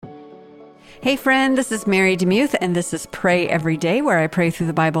Hey friend, this is Mary DeMuth, and this is Pray Every Day, where I pray through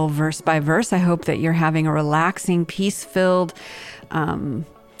the Bible verse by verse. I hope that you're having a relaxing, peace-filled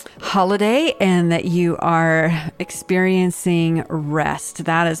holiday and that you are experiencing rest.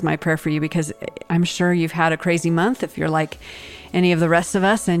 That is my prayer for you, because I'm sure you've had a crazy month if you're like any of the rest of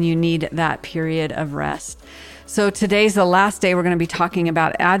us and you need that period of rest. So today's the last day we're going to be talking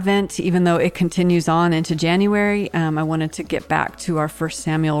about Advent, even though it continues on into January. I wanted to get back to our 1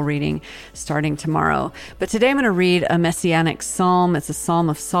 Samuel reading starting tomorrow. But today I'm going to read a messianic psalm. It's a Psalm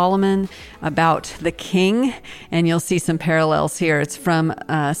of Solomon about the king, and you'll see some parallels here. It's from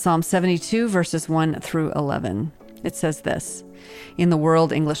Psalm 72, verses 1 through 11. It says this in the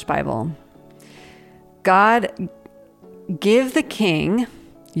World English Bible: God, give the king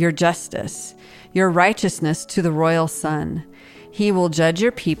your justice, your righteousness to the royal son. He will judge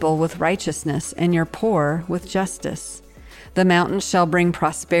your people with righteousness and your poor with justice. The mountains shall bring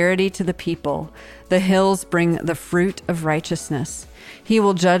prosperity to the people. The hills bring the fruit of righteousness. He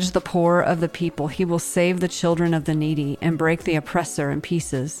will judge the poor of the people. He will save the children of the needy and break the oppressor in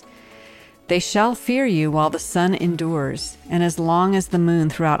pieces. They shall fear you while the sun endures, and as long as the moon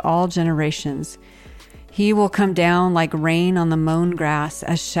throughout all generations. He will come down like rain on the mown grass,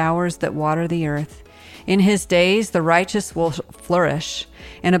 as showers that water the earth. In his days the righteous will flourish,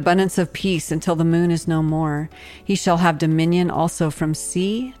 an abundance of peace until the moon is no more. He shall have dominion also from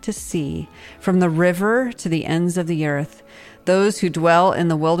sea to sea, from the river to the ends of the earth. Those who dwell in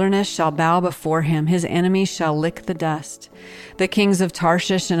the wilderness shall bow before him. His enemies shall lick the dust. The kings of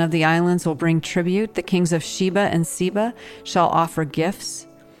Tarshish and of the islands will bring tribute. The kings of Sheba and Seba shall offer gifts.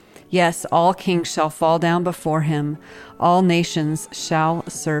 Yes, all kings shall fall down before him. All nations shall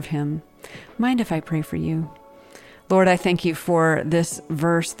serve him. Mind if I pray for you? Lord, I thank you for this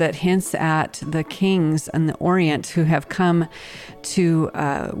verse that hints at the kings in the Orient who have come to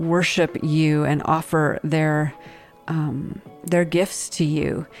worship you and offer their gifts to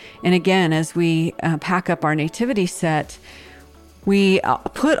you. And again, as we pack up our nativity set, we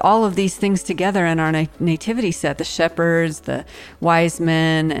put all of these things together in our nativity set: the shepherds, the wise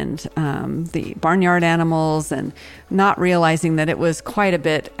men, and the barnyard animals, and not realizing that it was quite a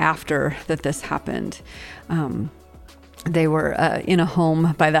bit after that this happened. They were in a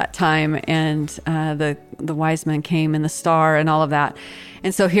home by that time, and the wise men came in the star and all of that.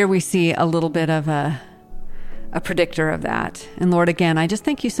 And so here we see a little bit of a predictor of that. And Lord, again, I just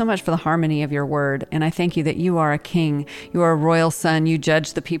thank you so much for the harmony of your word. And I thank you that you are a king. You are a royal son. You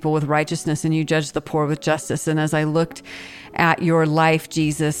judge the people with righteousness and you judge the poor with justice. And as I looked at your life,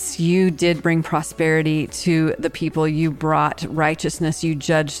 Jesus, you did bring prosperity to the people. You brought righteousness. You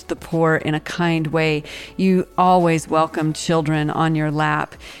judged the poor in a kind way. You always welcomed children on your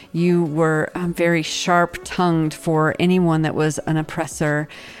lap. You were very sharp-tongued for anyone that was an oppressor.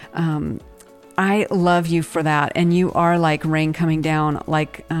 I love you for that. And you are like rain coming down,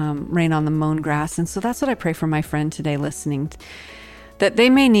 like rain on the mown grass. And so that's what I pray for my friend today listening, that they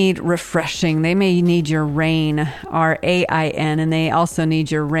may need refreshing. They may need your rain, R-A-I-N, and they also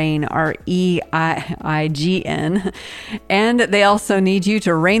need your rain, R-E-I-I-G-N. And they also need you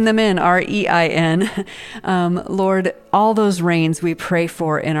to rein them in, R-E-I-N. Lord, all those rains we pray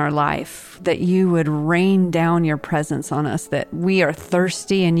for in our life, that you would rain down your presence on us, that we are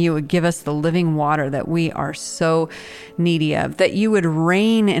thirsty and you would give us the living water that we are so needy of, that you would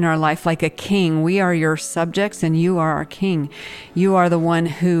reign in our life like a king. We are your subjects and you are our king. You are the one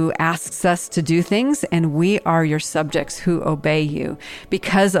who asks us to do things, and we are your subjects who obey you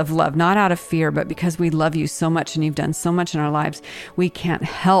because of love, not out of fear, but because we love you so much and you've done so much in our lives. We can't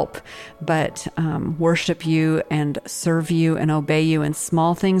help but worship you and serve you and obey you in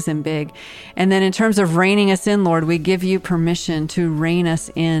small things and big. And then in terms of reining us in, Lord, we give you permission to rein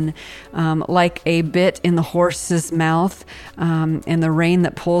us in like a bit in the horse's mouth, and the rein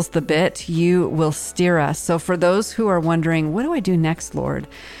that pulls the bit, you will steer us. So for those who are wondering, what do I do next, Lord?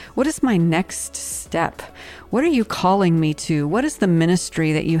 What is my next step? What are you calling me to? What is the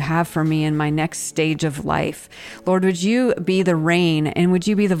ministry that you have for me in my next stage of life? Lord, would you be the rein, and would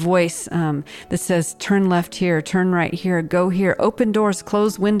you be the voice that says, turn left here, turn right here, go here, open doors,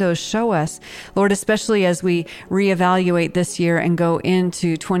 close windows, show us. Lord, especially as we reevaluate this year and go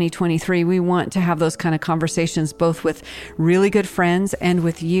into 2023, we want to have those kind of conversations, both with really good friends and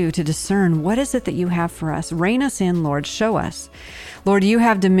with you, to discern what is it that you have for us. Rein us in, Lord, show us. Lord, you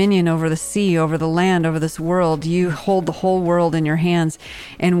have dominion over the sea, over the land, over this world. You hold the whole world in your hands.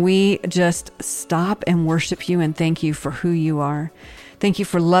 And we just stop and worship you and thank you for who you are. Thank you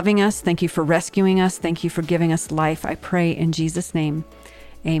for loving us. Thank you for rescuing us. Thank you for giving us life. I pray in Jesus' name.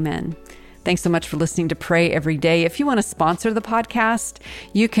 Amen. Thanks so much for listening to Pray Every Day. If you want to sponsor the podcast,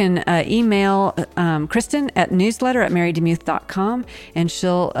 you can email Kristen at newsletter@marydemuth.com, and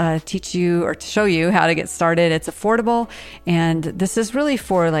she'll teach you or show you how to get started. It's affordable, and this is really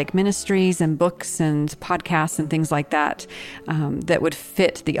for like ministries and books and podcasts and things like that that would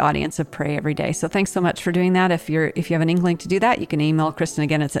fit the audience of Pray Every Day. So thanks so much for doing that. If you have an inkling to do that, you can email Kristen.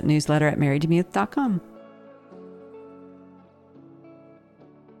 Again, it's at newsletter@marydemuth.com.